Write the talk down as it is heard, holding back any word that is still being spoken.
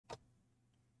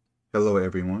Hello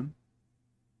everyone.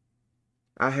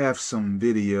 I have some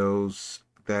videos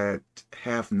that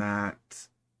have not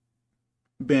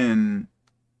been,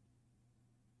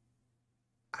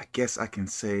 I guess I can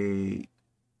say,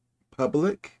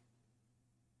 public,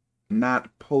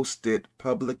 not posted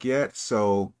public yet.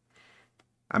 So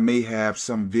I may have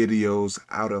some videos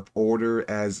out of order,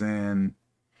 as in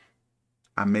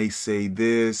I may say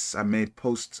this, I may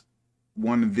post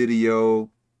one video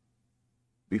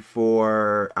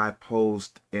before I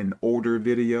post an older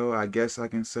video, I guess I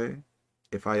can say,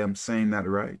 if I am saying that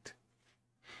right.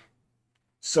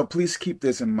 So please keep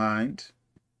this in mind.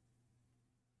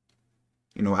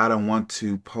 I don't want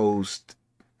to post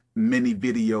many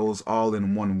videos all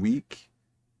in one week.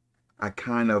 I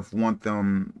kind of want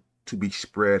them to be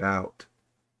spread out.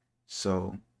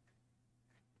 So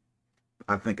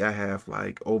I think I have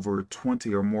like over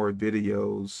 20 or more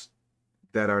videos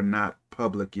that are not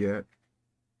public yet,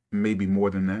 maybe more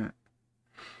than that.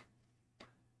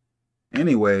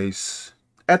 Anyways,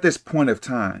 at this point of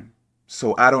time,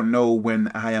 so I don't know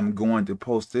when I am going to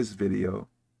post this video.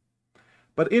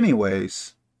 But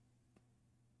anyways,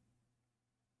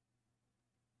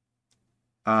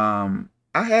 I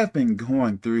have been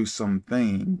going through some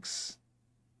things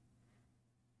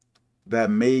that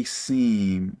may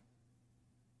seem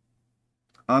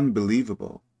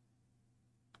unbelievable.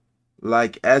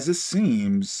 Like, as it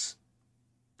seems,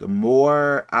 the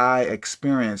more I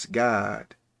experience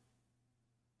God,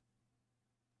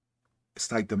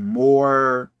 it's like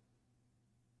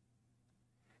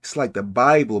it's like the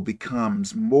Bible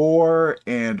becomes more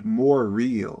and more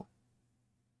real.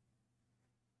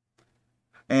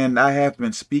 And I have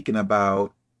been speaking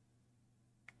about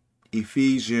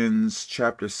Ephesians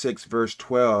chapter 6, verse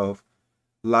 12,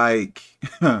 like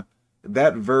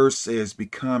that verse is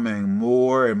becoming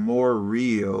more and more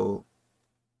real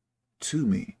to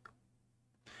me.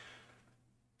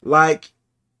 Like,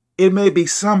 it may be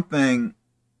something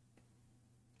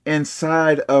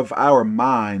inside of our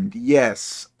mind.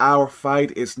 Yes, our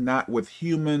fight is not with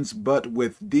humans, but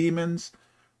with demons.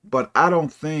 But I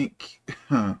don't think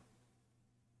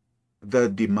the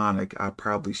demonic, I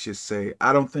probably should say,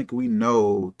 I don't think we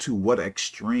know to what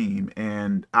extreme,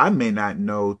 and I may not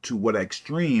know to what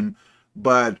extreme,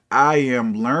 but I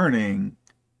am learning,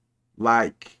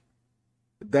 like,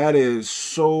 that is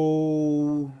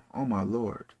so, oh my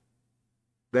Lord,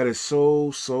 that is so,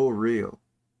 so real.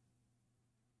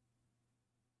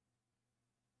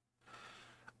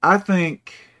 I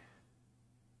think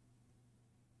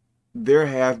there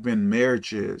have been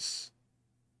marriages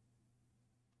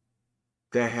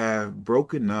that have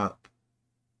broken up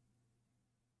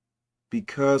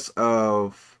because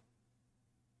of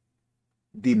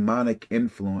demonic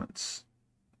influence.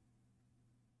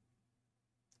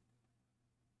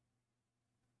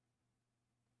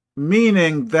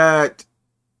 Meaning that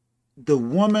the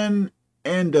woman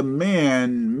and the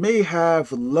man may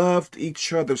have loved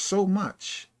each other so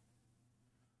much,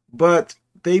 but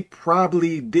they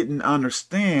probably didn't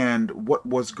understand what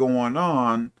was going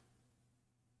on.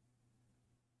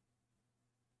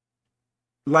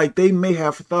 Like, they may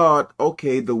have thought,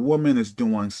 okay, the woman is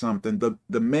doing something,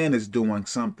 the man is doing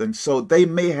something. So they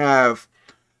may have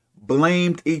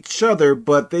blamed each other,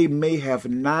 but they may have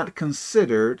not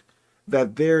considered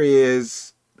that there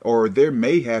is, or there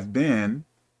may have been,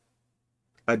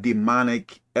 a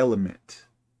demonic element.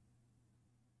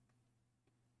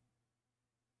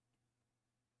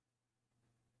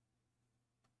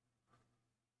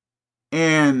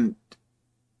 And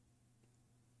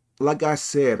like I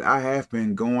said, I have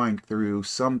been going through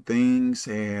some things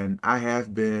and I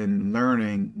have been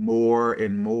learning more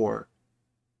and more.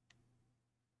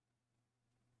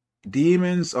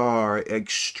 Demons are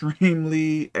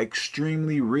extremely,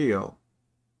 extremely real.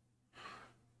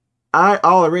 I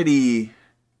already,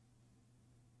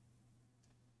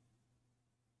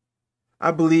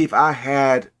 I believe I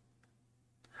have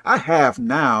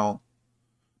now,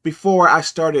 before I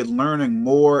started learning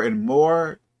more and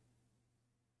more,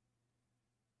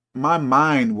 my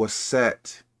mind was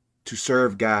set to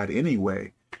serve God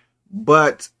anyway.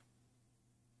 But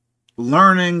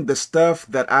learning the stuff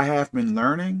that I have been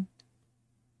learning,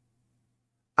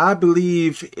 I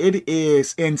believe it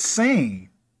is insane.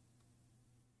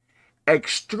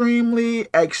 Extremely,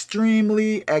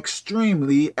 extremely,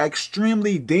 extremely,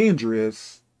 extremely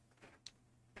dangerous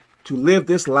to live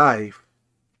this life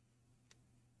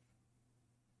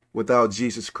without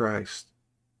Jesus Christ.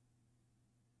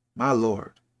 My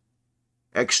Lord.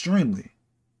 Extremely.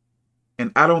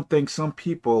 And I don't think some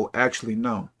people actually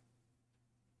know.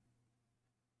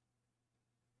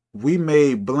 We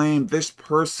may blame this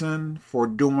person for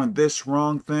doing this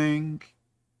wrong thing,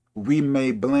 we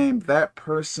may blame that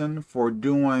person for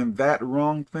doing that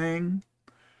wrong thing,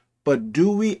 but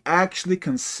do we actually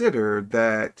consider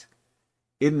that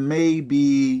it may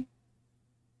be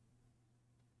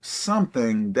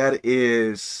something that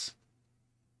is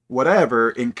whatever,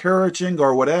 encouraging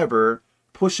or whatever,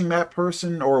 pushing that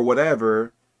person or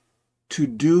whatever to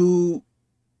do,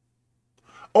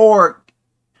 or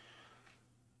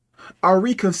are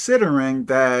we considering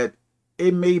that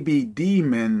it may be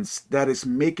demons that is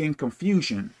making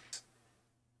confusion?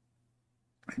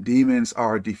 Demons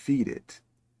are defeated.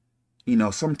 You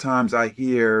know, sometimes I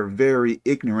hear very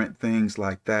ignorant things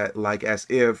like that, like as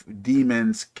if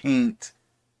demons can't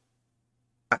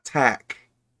attack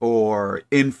or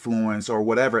influence or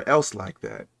whatever else like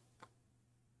that.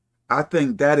 I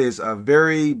think that is a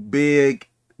very big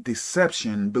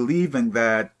deception, believing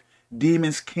that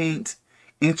demons can't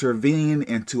intervene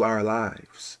into our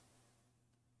lives.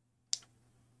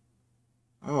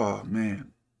 Oh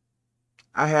man,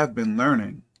 I have been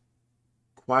learning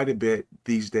quite a bit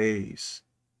these days.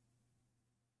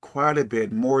 Quite a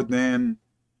bit more than,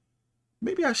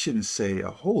 maybe I shouldn't say a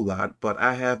whole lot, but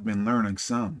I have been learning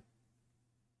some.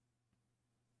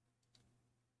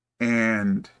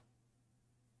 And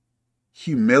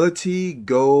humility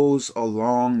goes a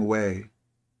long way.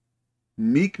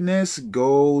 Meekness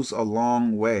goes a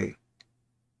long way.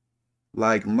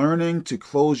 Like learning to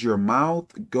close your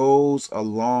mouth goes a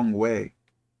long way.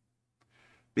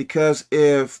 Because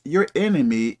if your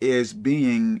enemy is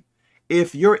being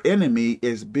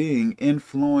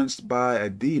influenced by a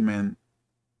demon,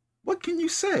 what can you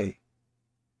say?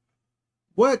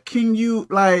 What can you,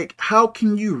 like, how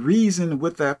can you reason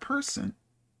with that person?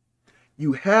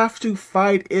 You have to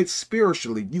fight it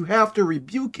spiritually. You have to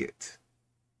rebuke it.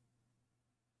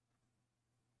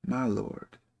 My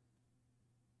Lord.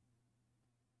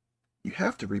 You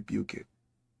have to rebuke it.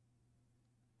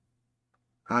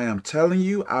 I am telling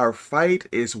you, our fight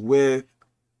is with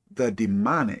the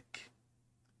demonic,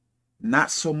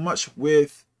 not so much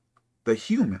with the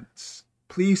humans.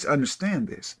 Please understand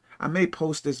this. I may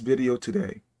post this video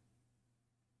today.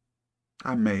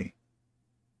 I may.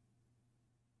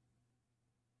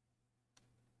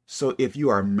 So if you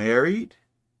are married,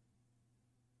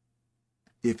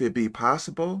 if it be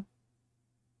possible,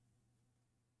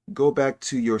 go back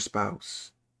to your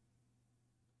spouse.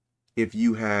 If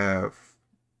you have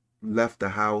left the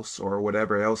house or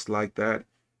whatever else like that,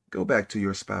 go back to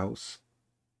your spouse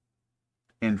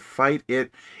and fight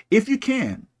it if you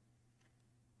can.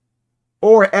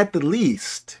 Or at the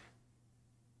least,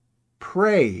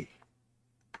 pray.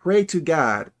 Pray to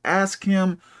God. Ask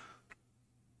him.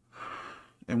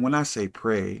 And when I say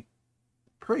pray,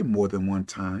 pray more than one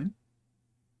time.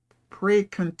 Pray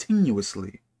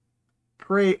continuously.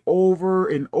 Pray over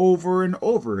and over and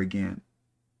over again.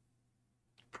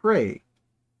 Pray.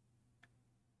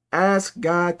 Ask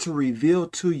God to reveal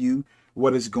to you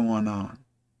what is going on.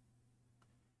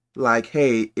 Like,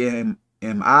 hey, am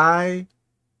I?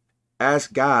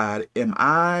 Ask God, am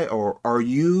I, or are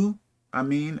you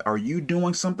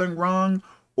doing something wrong?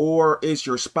 Or is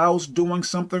your spouse doing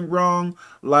something wrong?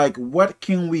 Like, what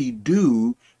can we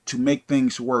do to make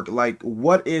things work? Like,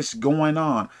 what is going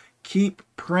on? Keep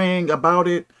praying about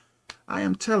it. I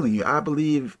am telling you, I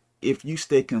believe if you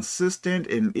stay consistent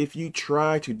and if you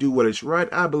try to do what is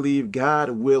right, I believe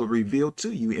God will reveal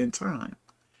to you in time.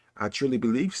 I truly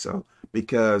believe so,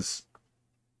 because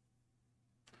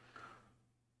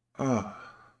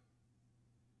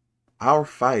our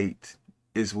fight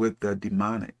is with the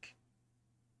demonic.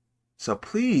 So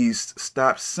please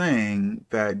stop saying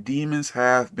that demons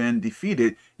have been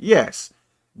defeated. Yes,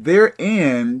 their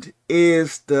end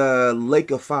is the lake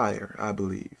of fire, I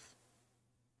believe.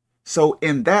 So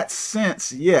in that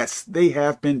sense, yes, they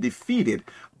have been defeated,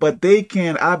 but they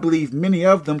can, I believe many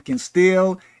of them can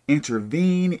still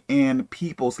intervene in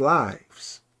people's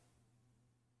lives.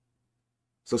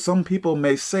 So some people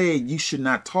may say you should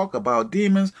not talk about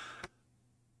demons.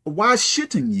 Why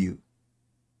shouldn't you?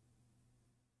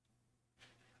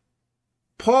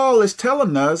 Paul is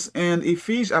telling us in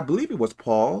Ephesians, I believe it was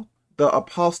Paul, the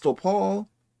Apostle Paul,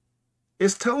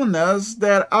 is telling us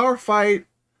that our fight,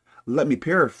 let me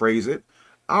paraphrase it,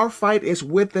 our fight is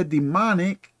with the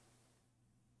demonic,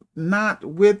 not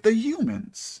with the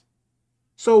humans.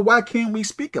 So why can't we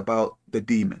speak about the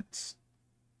demons?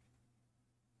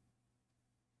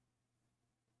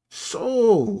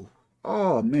 So,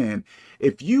 oh man,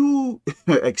 if you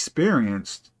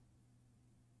experienced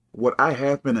what I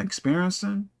have been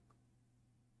experiencing,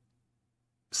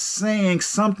 saying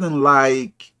something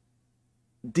like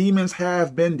demons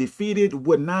have been defeated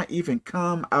would not even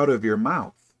come out of your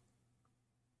mouth.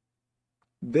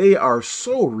 they are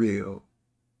so real.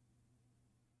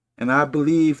 And I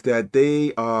believe that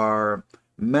they are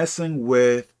messing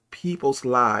with people's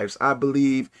lives. I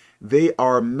believe they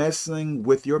are messing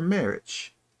with your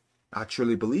marriage. I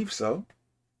truly believe so.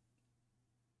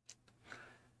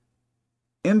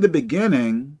 In the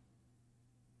beginning,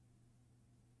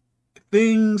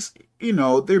 things,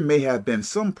 there may have been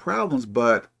some problems,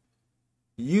 but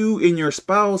you and your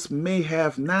spouse may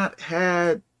have not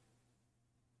had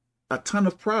a ton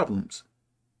of problems.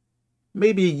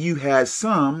 Maybe you had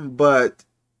some, but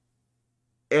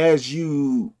as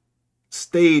you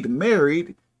stayed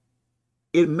married,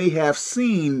 it may have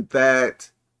seemed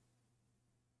that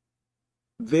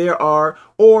there are,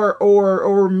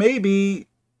 or maybe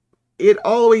it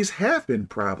always have been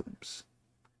problems.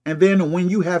 And then when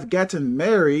you have gotten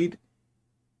married,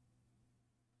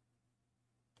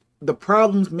 the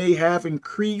problems may have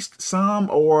increased some,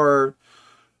 or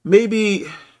maybe,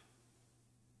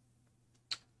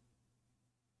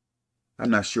 I'm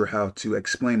not sure how to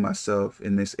explain myself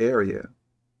in this area.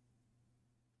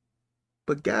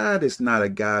 But God is not a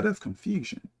God of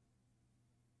confusion.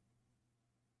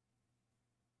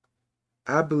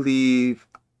 I believe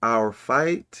our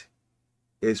fight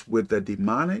is with the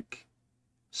demonic.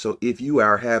 So if you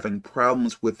are having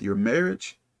problems with your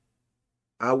marriage,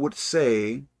 I would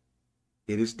say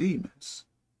it is demons.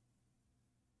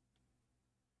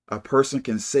 A person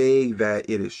can say that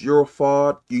it is your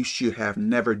fault, you should have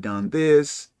never done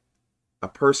this. A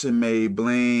person may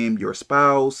blame your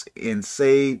spouse and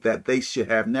say that they should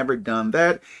have never done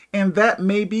that, and that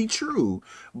may be true.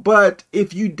 But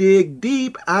if you dig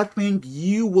deep, I think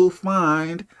you will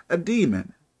find a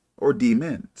demon or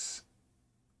demons.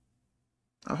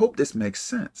 I hope this makes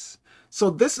sense.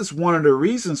 So this is one of the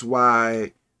reasons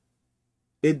why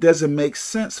it doesn't make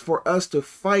sense for us to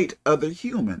fight other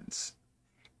humans.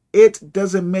 It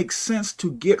doesn't make sense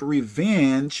to get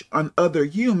revenge on other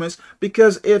humans,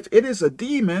 because if it is a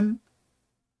demon,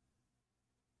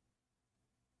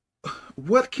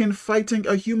 what can fighting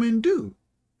a human do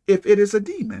if it is a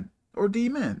demon or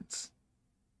demons?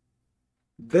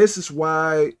 This is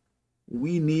why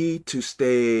we need to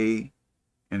stay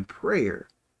in prayer.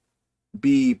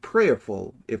 Be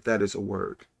prayerful, if that is a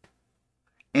word.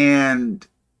 And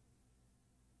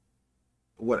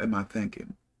what am I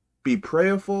thinking? Be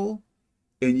prayerful,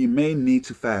 and you may need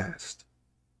to fast.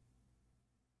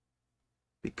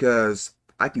 Because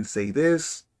I can say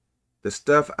this, the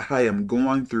stuff I am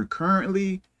going through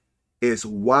currently is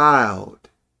wild.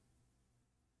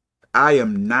 I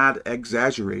am not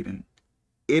exaggerating.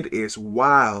 It is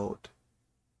wild.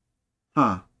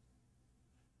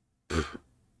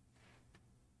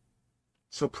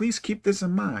 So please keep this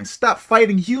in mind. Stop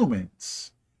fighting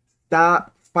humans.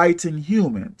 Stop fighting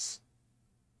humans.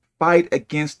 Fight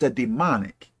against the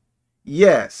demonic.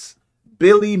 Yes,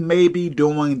 Billy may be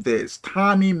doing this.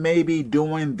 Tommy may be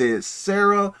doing this.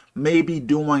 Sarah may be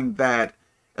doing that.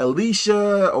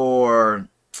 Alicia, or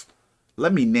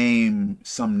let me name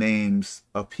some names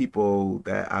of people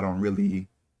that I don't really...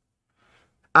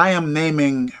 I am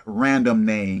naming random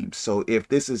names. So if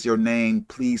this is your name,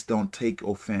 please don't take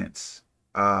offense.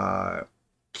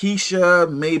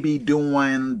 Keisha may be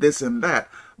doing this and that.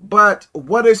 But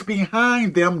what is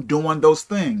behind them doing those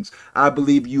things? I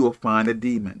believe you will find a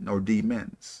demon or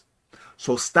demons.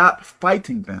 So stop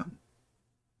fighting them.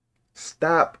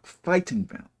 Stop fighting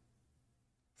them.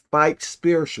 Fight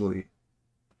spiritually.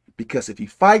 Because if you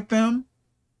fight them,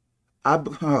 I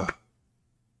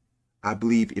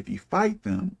believe if you fight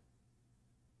them,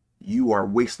 you are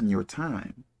wasting your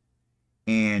time.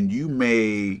 And you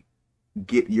may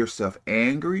get yourself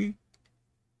angry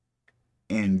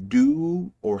and do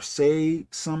or say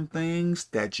some things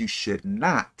that you should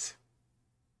not.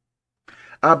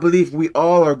 I believe we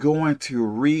all are going to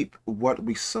reap what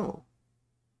we sow.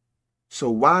 So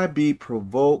why be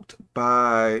provoked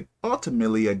by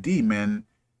ultimately a demon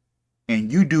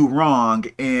and you do wrong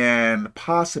and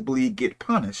possibly get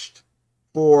punished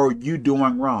for you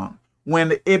doing wrong,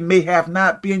 when it may have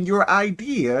not been your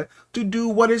idea to do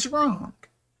what is wrong?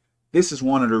 This is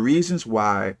one of the reasons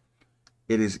why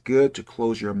it is good to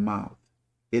close your mouth.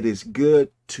 It is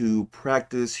good to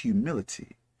practice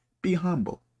humility. Be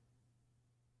humble.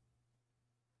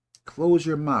 Close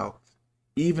your mouth.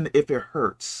 Even if it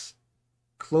hurts,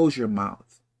 close your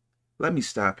mouth. Let me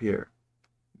stop here.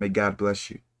 May God bless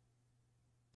you.